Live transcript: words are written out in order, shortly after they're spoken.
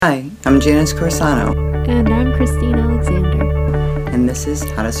Hi, I'm Janice Corsano. And I'm Christine Alexander. And this is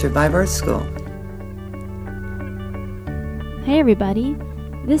How to Survive Earth School. Hey everybody,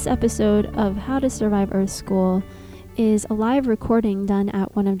 this episode of How to Survive Earth School is a live recording done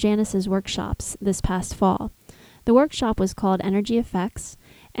at one of Janice's workshops this past fall. The workshop was called Energy Effects,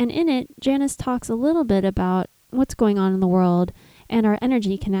 and in it, Janice talks a little bit about what's going on in the world and our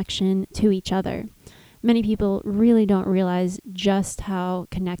energy connection to each other. Many people really don't realize just how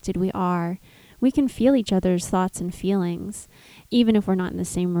connected we are. We can feel each other's thoughts and feelings, even if we're not in the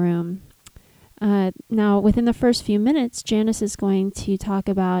same room. Now, within the first few minutes, Janice is going to talk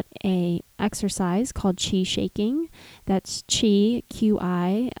about an exercise called Qi shaking. That's Qi,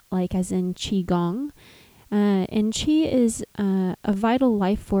 Q-I, like as in Qigong. And Qi is a vital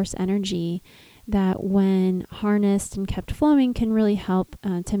life force energy that when harnessed and kept flowing can really help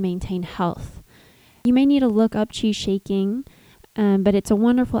to maintain health. You may need to look up Qi shaking, but it's a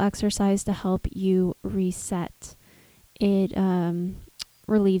wonderful exercise to help you reset. It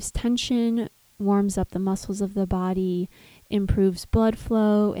relieves tension, warms up the muscles of the body, improves blood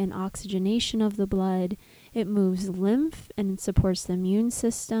flow and oxygenation of the blood. It moves lymph and supports the immune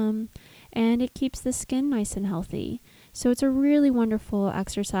system, and it keeps the skin nice and healthy. So it's a really wonderful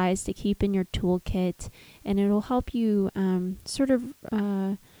exercise to keep in your toolkit, and it'll help you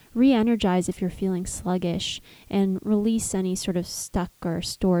re-energize if you're feeling sluggish and release any sort of stuck or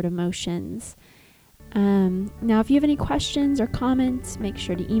stored emotions. Now, if you have any questions or comments, make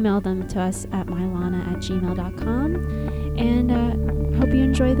sure to email them to us at mylana@gmail.com, and hope you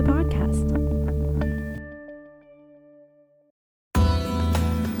enjoy the podcast.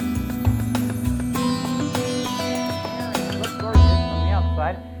 Look gorgeous from the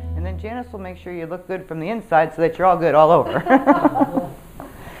outside, and then Janice will make sure you look good from the inside so that you're all good all over.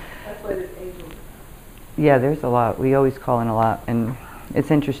 Yeah, there's a lot. We always call in a lot, and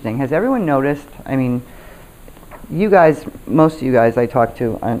it's interesting. Has everyone noticed? I mean, you guys, most of you guys I talk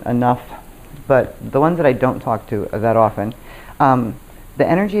to enough, but the ones that I don't talk to that often, the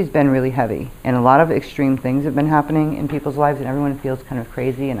energy has been really heavy, and a lot of extreme things have been happening in people's lives, and everyone feels kind of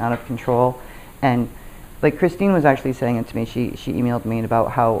crazy and out of control. And like Christine was actually saying it to me, she emailed me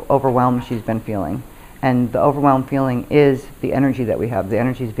about how overwhelmed she's been feeling. And the overwhelmed feeling is the energy that we have. The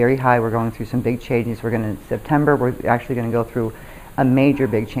energy is very high. We're going through some big changes. September, we're actually going to go through a major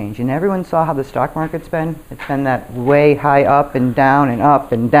big change. And everyone saw how the stock market's been. It's been that way high up and down and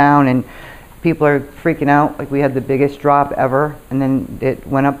up and down. And people are freaking out. Like we had the biggest drop ever. And then it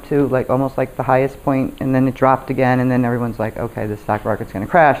went up to like almost like the highest point. And then it dropped again. And then everyone's like, okay, the stock market's going to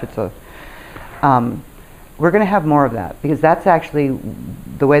crash. We're going to have more of that, because that's actually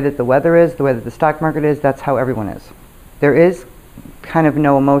the way that the weather is, the way that the stock market is, that's how everyone is. There is kind of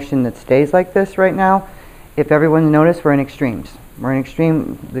no emotion that stays like this right now. If everyone's noticed, we're in extremes. We're in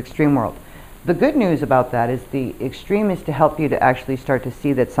the extreme world. The good news about that is the extreme is to help you to actually start to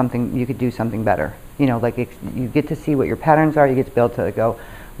see that you could do something better. You know, like you get to see what your patterns are, you get to be able to go,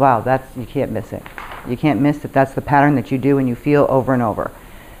 wow, you can't miss it. You can't miss that that's the pattern that you do and you feel over and over.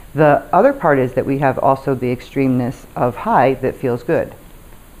 The other part is that we have also the extremeness of high that feels good.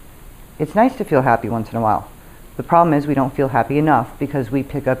 It's nice to feel happy once in a while. The problem is we don't feel happy enough because we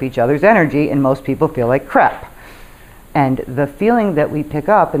pick up each other's energy, and most people feel like crap. And the feeling that we pick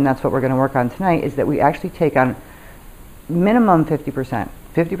up, and that's what we're going to work on tonight, is that we actually take on minimum 50%.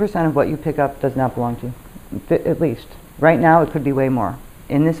 50% of what you pick up does not belong to you, at least. Right now it could be way more.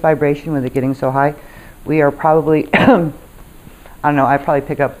 In this vibration with it getting so high, we are probably I don't know, I probably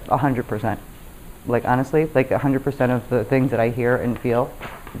pick up 100%. Like honestly, like 100% of the things that I hear and feel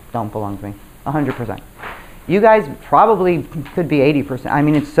don't belong to me. 100%. You guys probably could be 80%. I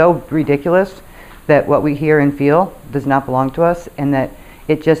mean, it's so ridiculous that what we hear and feel does not belong to us, and that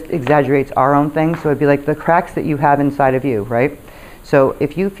it just exaggerates our own things. So it'd be like the cracks that you have inside of you, right? So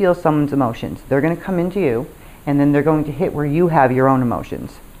if you feel someone's emotions, they're going to come into you, and then they're going to hit where you have your own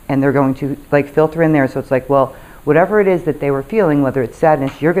emotions, and they're going to like filter in there. So it's like, well, whatever it is that they were feeling, whether it's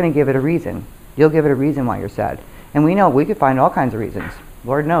sadness, you're going to give it a reason. You'll give it a reason why you're sad. And we know we could find all kinds of reasons.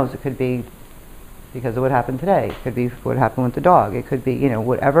 Lord knows, it could be because of what happened today. It could be what happened with the dog. It could be,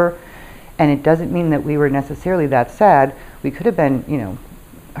 whatever. And it doesn't mean that we were necessarily that sad. We could have been,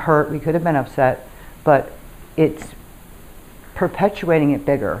 hurt. We could have been upset. But it's perpetuating it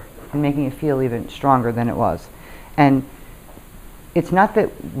bigger and making it feel even stronger than it was. And it's not that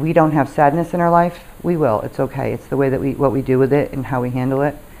we don't have sadness in our life. We will. It's okay. It's the way that what we do with it and how we handle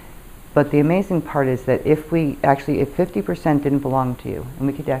it. But the amazing part is that if 50% didn't belong to you, and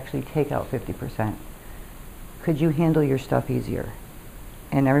we could actually take out 50%, could you handle your stuff easier?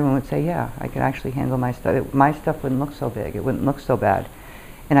 And everyone would say, yeah, I could actually handle my stuff. My stuff wouldn't look so big. It wouldn't look so bad.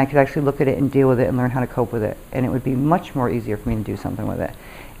 and I could actually look at it and deal with it and learn how to cope with it. And it would be much more easier for me to do something with it.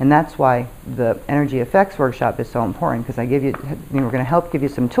 And that's why the energy effects workshop is so important, because we're going to help give you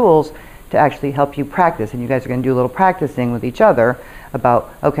some tools to actually help you practice. And you guys are going to do a little practicing with each other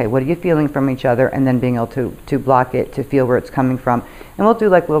about, okay, what are you feeling from each other, and then being able to block it, to feel where it's coming from. And we'll do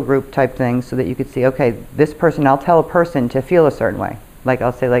like little group type things so that you could see, okay, this person, I'll tell a person to feel a certain way. Like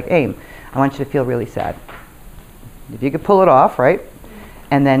I'll say, like, Aim, I want you to feel really sad. If you could pull it off, right?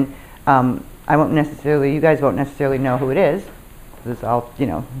 And then you guys won't necessarily know who it is. Because I'll,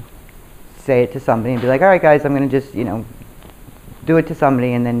 say it to somebody and be like, all right, guys, I'm going to just, do it to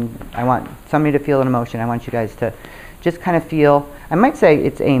somebody, and then I want somebody to feel an emotion. I want you guys to just kind of feel. I might say,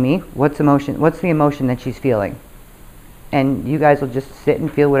 it's Amy. What's the emotion that she's feeling? And you guys will just sit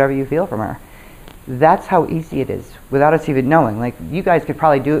and feel whatever you feel from her. That's how easy it is, without us even knowing. Like, you guys could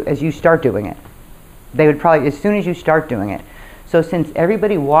probably do it as you start doing it. They would probably, as soon as you start doing it. So since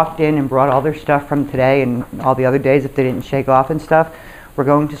everybody walked in and brought all their stuff from today and all the other days if they didn't shake off and stuff, we're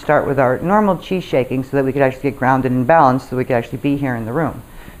going to start with our normal chi shaking so that we could actually get grounded and balanced, so we could actually be here in the room.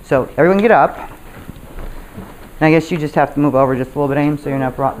 So everyone get up. And I guess you just have to move over just a little bit, Aim, so you're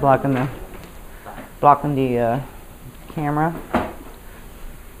not blocking the camera.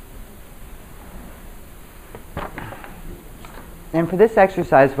 And for this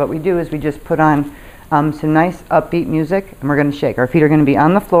exercise, what we do is we just put on some nice upbeat music, and we're going to shake. Our feet are going to be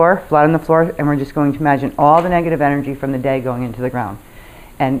on the floor, flat on the floor, and we're just going to imagine all the negative energy from the day going into the ground.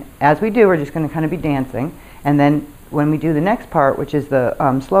 And as we do, we're just going to kind of be dancing. And then when we do the next part, which is the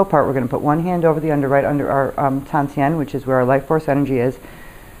slow part, we're going to put one hand over the right under our Tantian, which is where our life force energy is.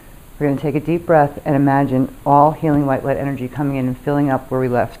 We're going to take a deep breath and imagine all healing white light energy coming in and filling up where we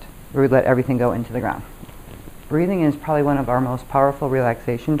let everything go into the ground. Breathing is probably one of our most powerful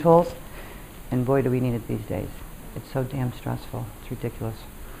relaxation tools, and boy, do we need it these days. It's so damn stressful. It's ridiculous.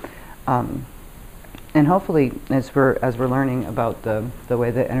 And hopefully, as we're learning about the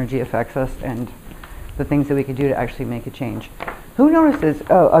way that energy affects us and the things that we can do to actually make a change. Who notices,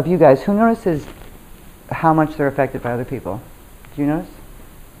 of you guys, who notices how much they're affected by other people? Do you notice?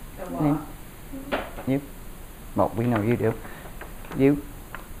 A lot. You? Well, we know you do. You?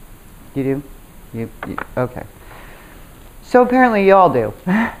 You do? You? Okay. So apparently you all do.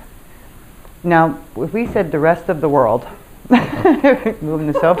 Now, if we said the rest of the world, moving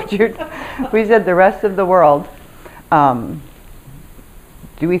the sofa, Jude, if we said the rest of the world, do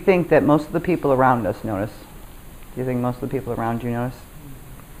we think that most of the people around us notice? Do you think most of the people around you notice?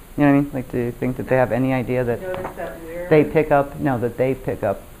 You know what I mean? Like, do you think that they have any idea that they pick up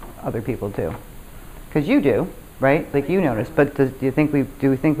other people too? Because you do, right? Like, you notice. But do we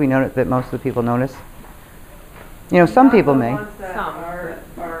think we notice that most of the people notice? Some people may. The ones that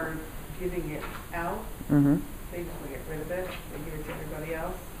are giving it out, Mm-hmm. they just want to get rid of it. They give it to everybody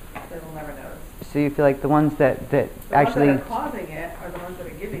else. They will never notice. So you feel like the ones that actually... The ones that are causing it are the ones that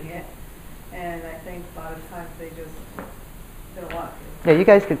are giving it. And I think a lot of times they don't want to. Yeah, you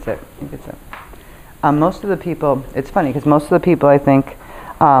guys could sit. You could sit. Most of the people... It's funny, because most of the people, I think...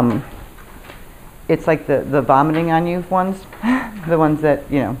 it's like the vomiting on you ones. The ones that,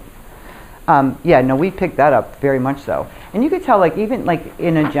 yeah, no, we picked that up very much so. And you could tell, like, even like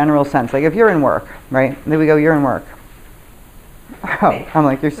in a general sense, like if you're in work, right? There we go, you're in work. Oh, I'm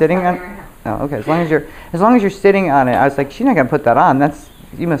like, you're sitting on. Oh, okay. As long as you're sitting on it, I was like, she's not gonna put that on.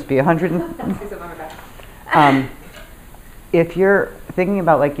 You must be 100. If you're thinking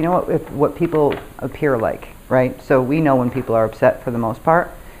about, like, what people appear like, right? So we know when people are upset for the most part,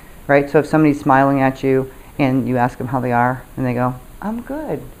 right? So if somebody's smiling at you and you ask them how they are, and they go, "I'm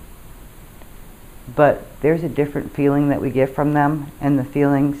good." But there's a different feeling that we get from them, and the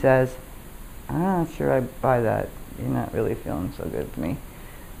feeling says, "I'm not sure I buy that. You're not really feeling so good to me."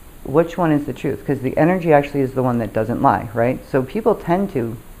 Which one is the truth? Because the energy actually is the one that doesn't lie, right? So people tend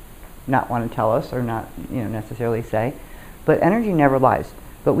to not want to tell us or not, necessarily say, but energy never lies.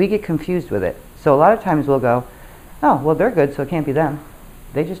 But we get confused with it. So a lot of times we'll go, "Oh, well, they're good, so it can't be them.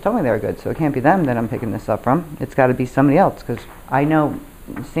 They just told me they were good, so it can't be them that I'm picking this up from. It's got to be somebody else, because I know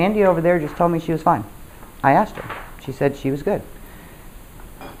Sandy over there just told me she was fine. I asked her. She said she was good."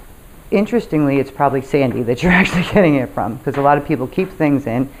 Interestingly, it's probably Sandy that you're actually getting it from, because a lot of people keep things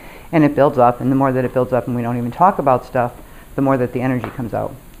in, and it builds up, and the more that it builds up and we don't even talk about stuff, the more that the energy comes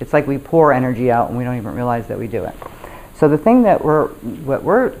out. It's like we pour energy out and we don't even realize that we do it. So the thing that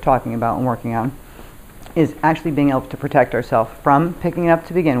we're talking about and working on is actually being able to protect ourselves from picking it up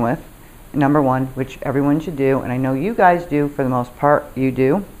to begin with. Number one, which everyone should do, and I know you guys do for the most part. You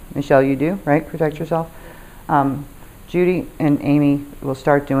do. Michelle, you do, right? Protect yourself. Judy and Amy will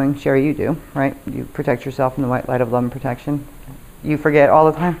start doing. Sherry, you do, right? You protect yourself in the white light of love and protection. you forget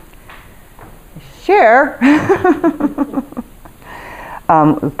all the time. Share.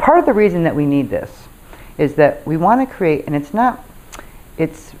 Part of the reason that we need this is that we want to create, and it's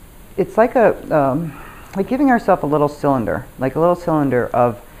like like giving ourselves a little cylinder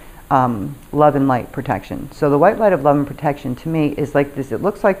of love and light protection. So the white light of love and protection to me is like this. It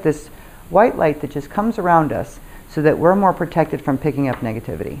looks like this white light that just comes around us so that we're more protected from picking up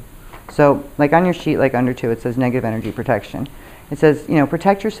negativity. So like on your sheet, like under 2, it says negative energy protection. It says,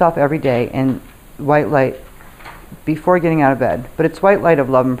 protect yourself every day in white light before getting out of bed. But it's white light of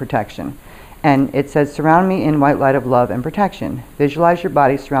love and protection. And it says, surround me in white light of love and protection. Visualize your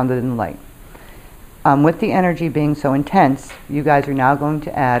body surrounded in light. With the energy being so intense, you guys are now going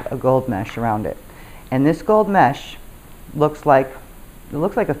to add a gold mesh around it. And this gold mesh looks like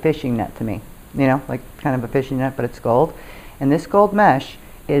a fishing net to me. Like kind of a fishing net, but it's gold. And this gold mesh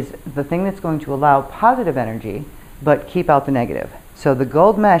is the thing that's going to allow positive energy, but keep out the negative. So the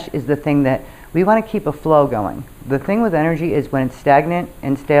gold mesh is the thing that we want to keep a flow going. The thing with energy is when it's stagnant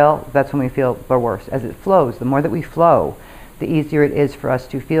and stale, that's when we feel the worst. As it flows, the more that we flow, the easier it is for us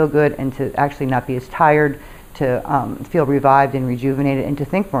to feel good and to actually not be as tired, to feel revived and rejuvenated, and to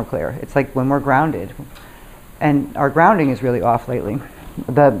think more clear. It's like when we're grounded. And our grounding is really off lately.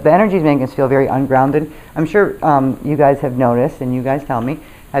 The energy is making us feel very ungrounded. I'm sure you guys have noticed, and you guys tell me,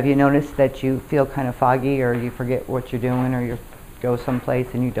 have you noticed that you feel kind of foggy, or you forget what you're doing, or you go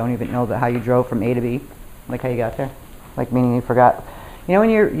someplace and you don't even know how you drove from A to B, like how you got there? Like meaning you forgot. When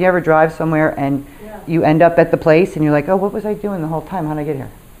you ever drive somewhere and you end up at the place and you're like, oh, what was I doing the whole time? How did I get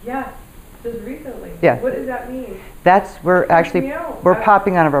here? Yeah, just recently. Yeah. What does that mean? We're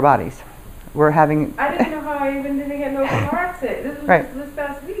popping out of our bodies. We're having... I didn't know how I even didn't get no car accident. This was right. just this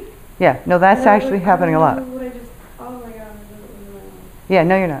past week. Yeah, no, that's actually happening a lot. Oh my God. Yeah,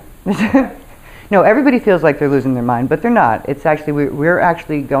 no, you're not. No, everybody feels like they're losing their mind, but they're not. It's actually, we're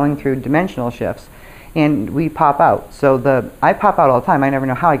actually going through dimensional shifts, and we pop out. So I pop out all the time. I never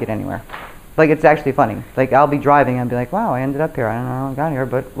know how I get anywhere. Like, it's actually funny. Like, I'll be driving and I'll be like, wow, I ended up here. I don't know how I got here,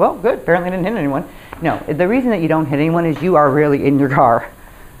 but, well, good. Apparently I didn't hit anyone. No, the reason that you don't hit anyone is you are really in your car.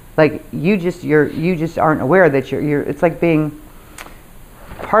 Like, you just aren't aware that it's like being,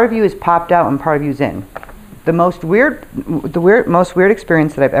 part of you is popped out and part of you is in. The most weird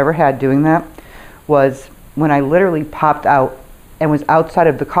experience that I've ever had doing that was when I literally popped out and was outside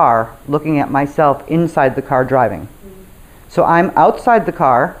of the car looking at myself inside the car driving. So I'm outside the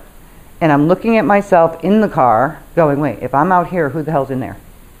car and I'm looking at myself in the car going, wait, if I'm out here, who the hell's in there?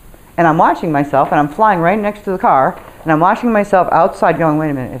 And I'm watching myself and I'm flying right next to the car and I'm watching myself outside going,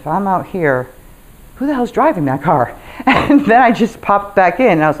 wait a minute, if I'm out here, who the hell's driving that car? And then I just popped back in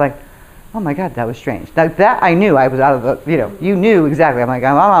and I was like, oh my God, that was strange. Now that I knew I was out of the, you knew exactly. I'm like,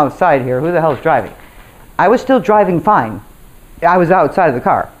 I'm outside here. Who the hell is driving? I was still driving fine. I was outside of the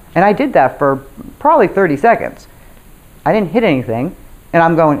car. And I did that for probably 30 seconds. I didn't hit anything. And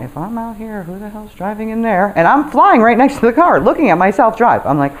I'm going, if I'm out here, who the hell's driving in there? And I'm flying right next to the car, looking at myself drive.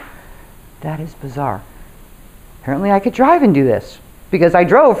 I'm like, that is bizarre. Apparently I could drive and do this. Because I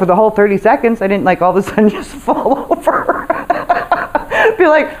drove for the whole 30 seconds. I didn't like all of a sudden just fall over. Be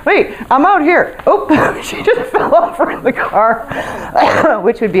like, wait, I'm out here. Oh, she just fell over in the car.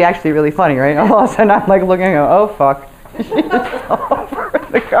 Which would be actually really funny, right? All of a sudden I'm like looking and go, oh fuck. She just fell over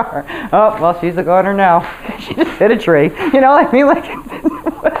in the car. Oh, well, she's a goner now. She just hit a tree. You know what I mean? Like,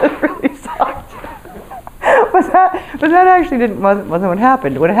 it really sucked. But that actually wasn't what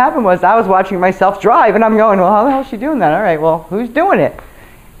happened. What happened was I was watching myself drive and I'm going, well, how the hell is she doing that? All right, well, who's doing it?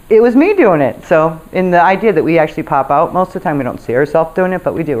 It was me doing it. So in the idea that we actually pop out, most of the time we don't see ourselves doing it,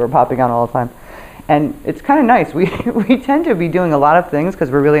 but we do. We're popping out all the time. And it's kind of nice. We tend to be doing a lot of things because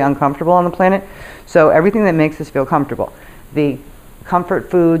we're really uncomfortable on the planet. So everything that makes us feel comfortable. The comfort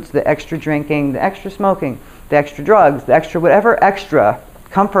foods, the extra drinking, the extra smoking, the extra drugs, the extra whatever extra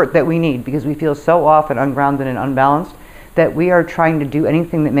comfort that we need because we feel so off and ungrounded and unbalanced that we are trying to do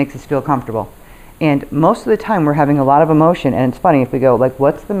anything that makes us feel comfortable. And most of the time we're having a lot of emotion, and it's funny if we go, like,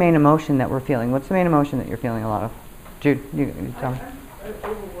 what's the main emotion that we're feeling? What's the main emotion that you're feeling a lot of? Jude, you tell me. I'm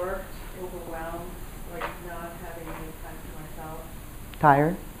overworked, overwhelmed, like not having any time for myself.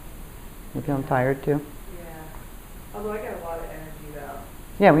 Tired? You're feeling tired too? Yeah. Although I get a lot of energy though.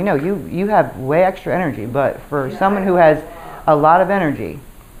 Yeah, we know. You have way extra energy, but for someone who has a lot of energy,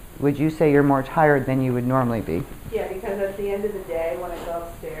 would you say you're more tired than you would normally be? Yeah, because at the end of the day, when I go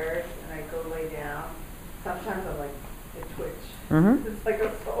upstairs and I go lay down, sometimes I'm like, I twitch. Mm-hmm. It's like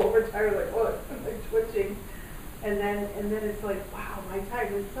I'm so overtired, like, what? I'm like twitching. And then it's like, wow, am I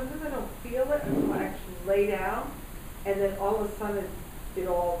tired? And sometimes I don't feel it until I actually lay down. And then all of a sudden it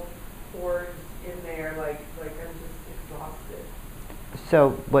all pours in there, like I'm just exhausted.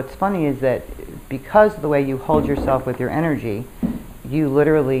 So what's funny is that because of the way you hold yourself with your energy, you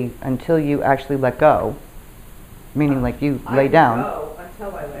literally, until you actually let go, meaning like you lay down.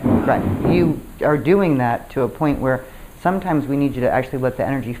 Until I lay down. Right. You are doing that to a point where sometimes we need you to actually let the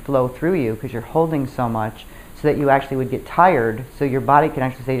energy flow through you because you're holding so much so that you actually would get tired, so your body can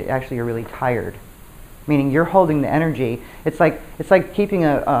actually say, actually, you're really tired. Meaning you're holding the energy. It's like keeping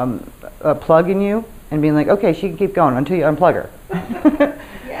a plug in you and being like, okay, she can keep going until you unplug her.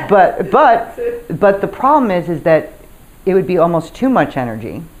 Yeah. But the problem is that it would be almost too much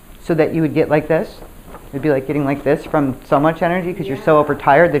energy, so that you would get like this. It'd be like getting like this from so much energy because you're so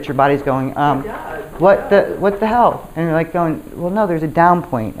overtired that your body's going, what the hell? And you're like going, well, no, there's a down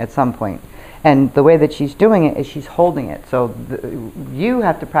point at some point. And the way that she's doing it is she's holding it. So you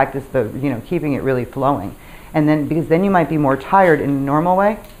have to practice keeping it really flowing. And then, because then you might be more tired in a normal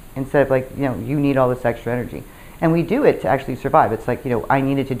way instead of like, you need all this extra energy. And we do it to actually survive. It's like, I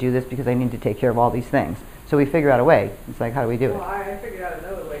needed to do this because I need to take care of all these things. So we figure out a way. It's like, how do we do it? Well, I figured out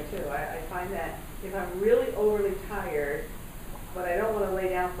another way too. I find that if I'm really overly tired, but I don't want to lay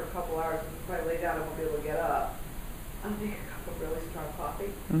down for a couple hours, because if I lay down, I won't be able to get up, I'll make a cup of really strong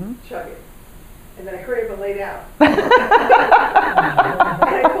coffee, chug it, and then I hurry up and lay down. And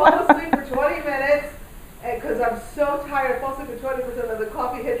I fall asleep for 20 minutes, because I'm so tired, I fall asleep for 20 minutes, and then the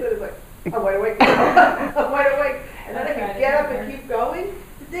coffee hits it, it's like, I'm wide awake. I'm wide awake. And then I can get up and keep going.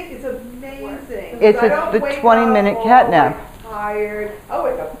 It's amazing. It's the 20-minute cat nap. Tired. I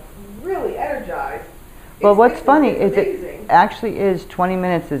wake up really energized. Well, what's funny is it actually is 20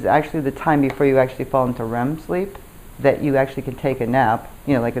 minutes is actually the time before you actually fall into REM sleep that you actually can take a nap,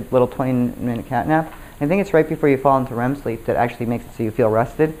 like a little 20-minute cat nap. I think it's right before you fall into REM sleep that actually makes it so you feel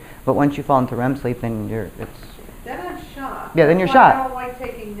rested. But once you fall into REM sleep, then Then I'm shocked. Yeah, then you're That's why shocked. I don't like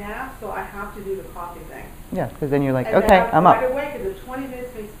taking naps, so I have to do the coffee thing. Yeah, because then you're like, And okay, then I'm up. wide awake, and the 20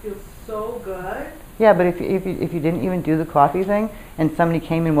 minutes makes me feel so good. Yeah, but if you didn't even do the coffee thing and somebody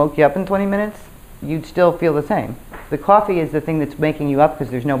came and woke you up in 20 minutes, you'd still feel the same. The coffee is the thing that's making you up because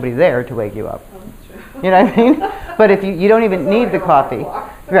there's nobody there to wake you up. Oh, that's true. You know what I mean? But if you don't even need the coffee.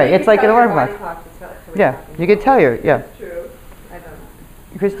 Right, it's like an alarm clock. Yeah, you could tell yeah. That's true. I don't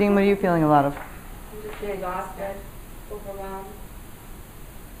know. Christine, what are you feeling a lot of? I'm just exhausted, overwhelmed.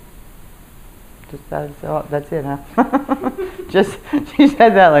 Just that's it, huh? Just, she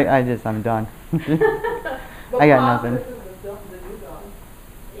said that like, I'm done. I got nothing.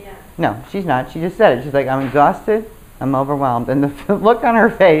 Yeah. No, she's not. She just said it. She's like, I'm exhausted, I'm overwhelmed. And the look on her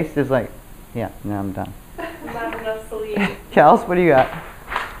face is like, yeah, no, I'm done. Not enough sleep. Kels, what do you got?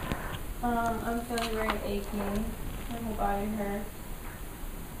 I'm feeling very achy. My whole body hurts.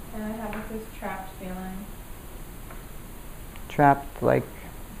 And I have like this trapped feeling. Trapped, like,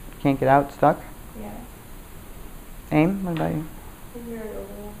 can't get out, stuck? Yeah. Aim, what about you? I'm very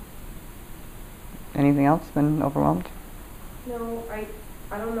overwhelmed. Anything else than overwhelmed? No,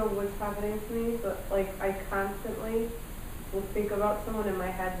 I don't know what's happening to me, but like I constantly will think about someone in my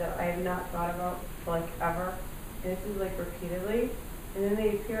head that I have not thought about like ever. And this is like repeatedly. And then they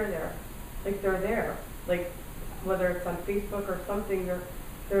appear there. Like they're there. Like whether it's on Facebook or something,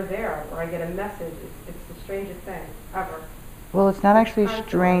 they're there. Or I get a message. It's the strangest thing ever. Well, it's not actually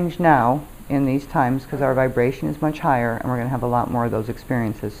strange now in these times because our vibration is much higher and we're going to have a lot more of those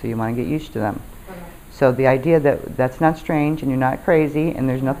experiences, so you want to get used to them. Okay. So the idea that that's not strange and you're not crazy and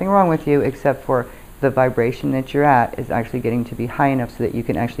there's nothing wrong with you except for the vibration that you're at is actually getting to be high enough so that you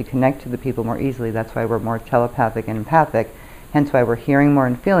can actually connect to the people more easily. That's why we're more telepathic and empathic, hence why we're hearing more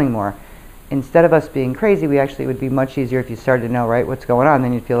and feeling more. Instead of us being crazy, we actually would be much easier if you started to know, right, what's going on.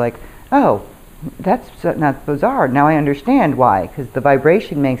 Then you'd feel like, oh, that's not bizarre. Now I understand why, because the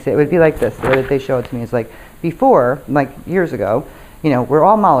vibration makes it. It would be like this. The way that they show it to me is like before, like years ago, we're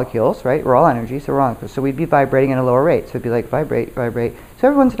all molecules, right? We're all energy, so we're all molecules. So we'd be vibrating at a lower rate. So it'd be like vibrate, vibrate. So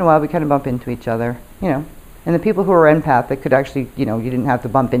every once in a while, we kind of bump into each other, And the people who are empathic could actually, you didn't have to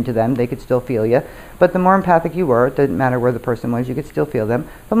bump into them. They could still feel you. But the more empathic you were, it didn't matter where the person was, you could still feel them.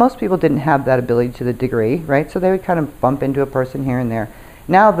 But most people didn't have that ability to the degree, right? So they would kind of bump into a person here and there.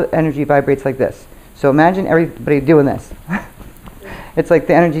 Now the energy vibrates like this. So imagine everybody doing this. It's like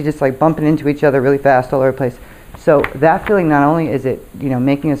the energy just like bumping into each other really fast all over the place. So that feeling, not only is it,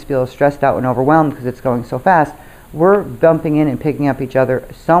 making us feel stressed out and overwhelmed because it's going so fast, we're bumping in and picking up each other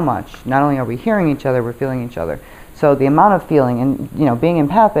so much. Not only are we hearing each other, we're feeling each other. So the amount of feeling and, being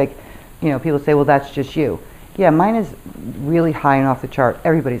empathic, people say, well, that's just you. Yeah, mine is really high and off the chart.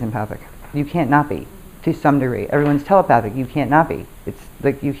 Everybody's empathic. You can't not be, to some degree. Everyone's telepathic. You can't not be. It's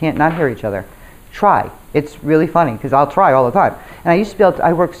like you can't not hear each other. Try. It's really funny because I'll try all the time. And I used to be able to,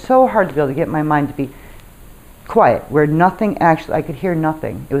 I worked so hard to be able to get my mind to be quiet, where nothing actually, I could hear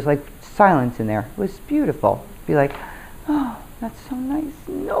nothing. It was like silence in there. It was beautiful. Be like, oh, that's so nice.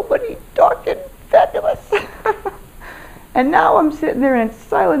 Nobody talking. Fabulous. And now I'm sitting there and it's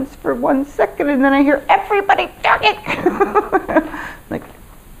silence for 1 second, and then I hear everybody talking. Like,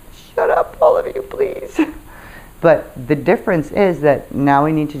 shut up, all of you, please. But the difference is that now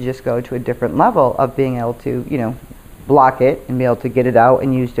we need to just go to a different level of being able to, you know, block it and be able to get it out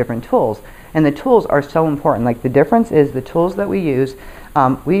and use different tools. And the tools are so important. Like, the difference is the tools that we use,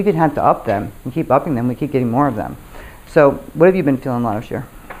 we even have to up them and keep upping them. We keep getting more of them. So what have you been feeling a lot of, Cher?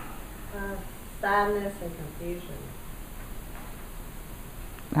 Sadness and confusion.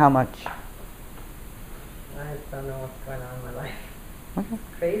 How much? I just don't know what's going on in my life. Okay.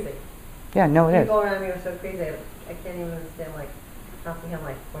 Crazy. Yeah, no, it is. People around me are so crazy. I can't even understand, like, comprehend,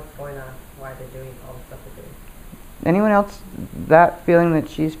 like, what's going on, why they're doing all the stuff they're doing. Anyone else that feeling that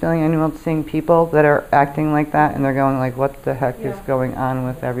she's feeling? Anyone else seeing people that are acting like that and they're going like, what the heck is going on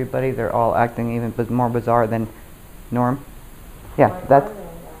with everybody? They're all acting even more bizarre than norm. Yeah, that's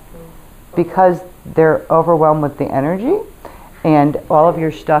because they're overwhelmed with the energy, and all of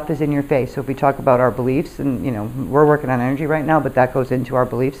your stuff is in your face. So if we talk about our beliefs, and you know, we're working on energy right now, but that goes into our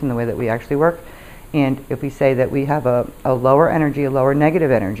beliefs and the way that we actually work. And if we say that we have a lower energy, a lower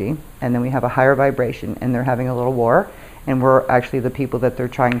negative energy, and then we have a higher vibration, and they're having a little war, and we're actually the people that they're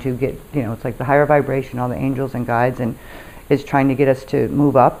trying to get, you know, it's like the higher vibration, all the angels and guides, and is trying to get us to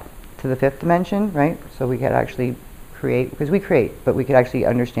move up to the 5th dimension, right? So we could actually create, because we create, but we could actually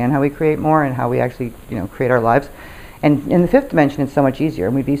understand how we create more and how we actually, you know, create our lives. And in the 5th dimension, it's so much easier,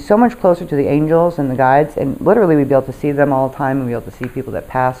 and we'd be so much closer to the angels and the guides, and literally we'd be able to see them all the time, and we'd be able to see people that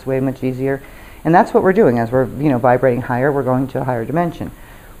pass way much easier. And that's what we're doing as we're, you know, vibrating higher. We're going to a higher dimension.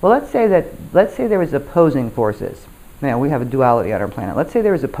 Well, let's say there was opposing forces. You know, we have a duality on our planet. Let's say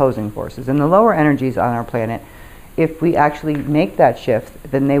there was opposing forces, and the lower energies on our planet, if we actually make that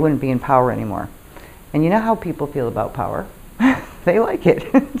shift, then they wouldn't be in power anymore. And you know how people feel about power? They like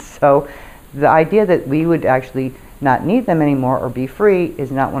it. So the idea that we would actually not need them anymore or be free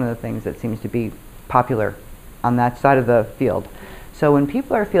is not one of the things that seems to be popular on that side of the field. So when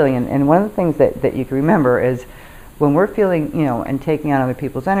people are feeling, and one of the things that you can remember is when we're feeling, you know, and taking on other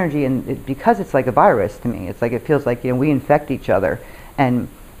people's energy, and because it's like a virus to me, it's like it feels like, you know, we infect each other, and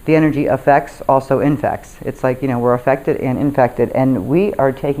the energy affects also infects. It's like, you know, we're affected and infected, and we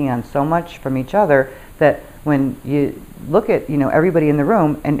are taking on so much from each other that when you look at, you know, everybody in the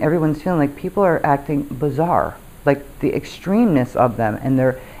room and everyone's feeling like people are acting bizarre, like the extremeness of them and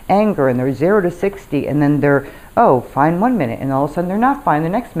their anger, and they're 0 to 60, and then they're, oh, fine 1 minute, and all of a sudden they're not fine the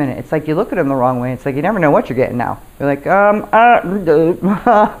next minute. It's like you look at them the wrong way. It's like you never know what you're getting now. You're like,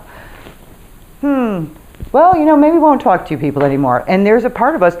 well, you know, maybe we won't talk to you people anymore. And there's a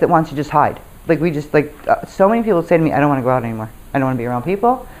part of us that wants to just hide. Like we just, like, so many people say to me, I don't want to go out anymore. I don't want to be around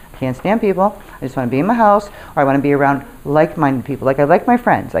people. I can't stand people. I just want to be in my house, or I want to be around like-minded people. Like I like my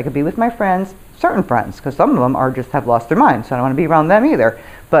friends. I could be with my friends, certain friends, because some of them are just have lost their minds, so I don't want to be around them either.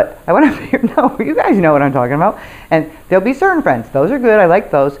 But I want to be, no, you guys know what I'm talking about. And there'll be certain friends. Those are good. I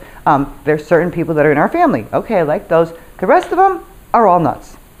like those. There's certain people that are in our family. Okay, I like those. The rest of them are all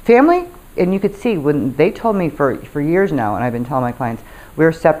nuts. Family, and you could see when they told me for years now, and I've been telling my clients,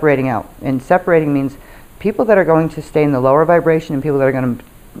 we're separating out. And separating means people that are going to stay in the lower vibration and people that are going to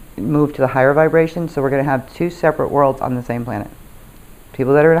move to the higher vibration. So we're going to have 2 separate worlds on the same planet.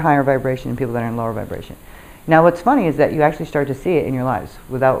 People that are in a higher vibration and people that are in lower vibration. Now what's funny is that you actually start to see it in your lives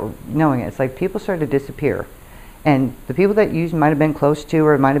without knowing it. It's like people start to disappear. And the people that you might have been close to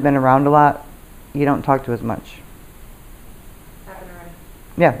or might have been around a lot, you don't talk to as much. Happened already.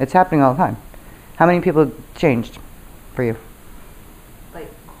 Yeah, it's happening all the time. How many people changed for you?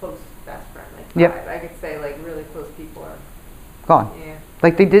 Like close best friend, like Yep. 5. I could say like really close people are, Gone. yeah.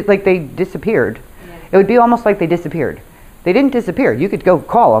 Like they disappeared. Yeah. It would be almost like they disappeared. They didn't disappear. You could go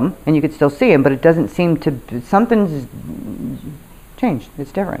call them and you could still see them, but it doesn't seem to, something's changed.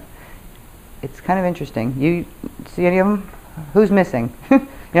 It's different. It's kind of interesting. You see any of them? Who's missing? You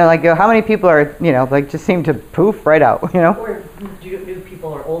know, like how many people are, you know, like just seem to poof right out, you know? Or new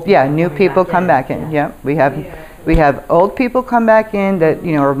people or old people. Yeah, new coming people back come back in. Yeah. Yeah, we have old people come back in that,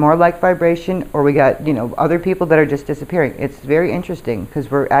 you know, are more like vibration, or we got, you know, other people that are just disappearing. It's very interesting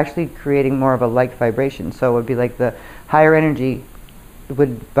because we're actually creating more of a like vibration. So it would be like the higher energy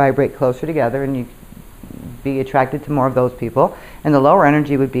would vibrate closer together and you be attracted to more of those people, and the lower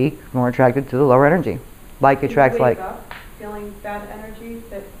energy would be more attracted to the lower energy. Like attracts like. You wake up feeling bad energy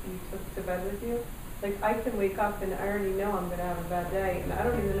that you took to bed with you. Like I can wake up and I already know I'm gonna have a bad day, and I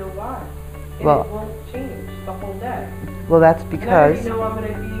don't even know why. And Well, it won't change the whole day. well, that's And I because already know I'm gonna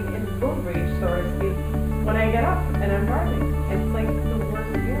be in road rage, so to speak. when I get up and I'm driving. It's like the worst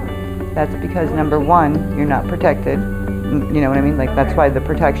feeling. That's because number one, you're not protected. You know what I mean? Like that's why the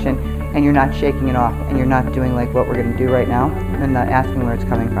protection, and you're not shaking it off, and you're not doing like what we're going to do right now, and not asking where it's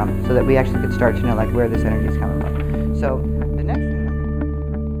coming from, so that we actually could start to know like where this energy is coming from. So the next thing.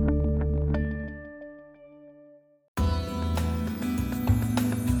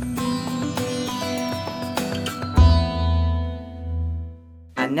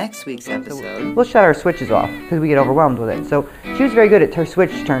 On next week's episode, We'll shut our switches off because we get overwhelmed with it. So she was very good at her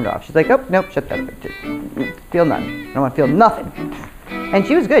switch turned off. She's like, oh, nope, shut that. Just feel nothing. I don't want to feel nothing. And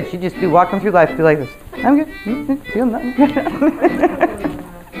she was good. She'd just be walking through life, be like this. I'm good. Feel nothing.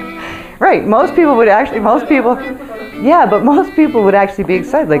 Right. Most people, yeah, but most people would actually be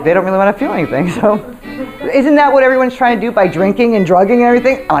excited. Like they don't really want to feel anything. So isn't that what everyone's trying to do by drinking and drugging and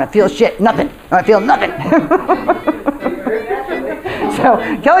everything? I want to feel shit, nothing. I want to feel nothing. So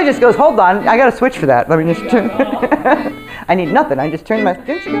Kelly just goes, hold on, I got a switch for that. Let me just turn. I need nothing. I just turned my.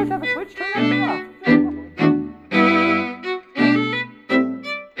 Didn't you guys have a switch? Turn that thing off.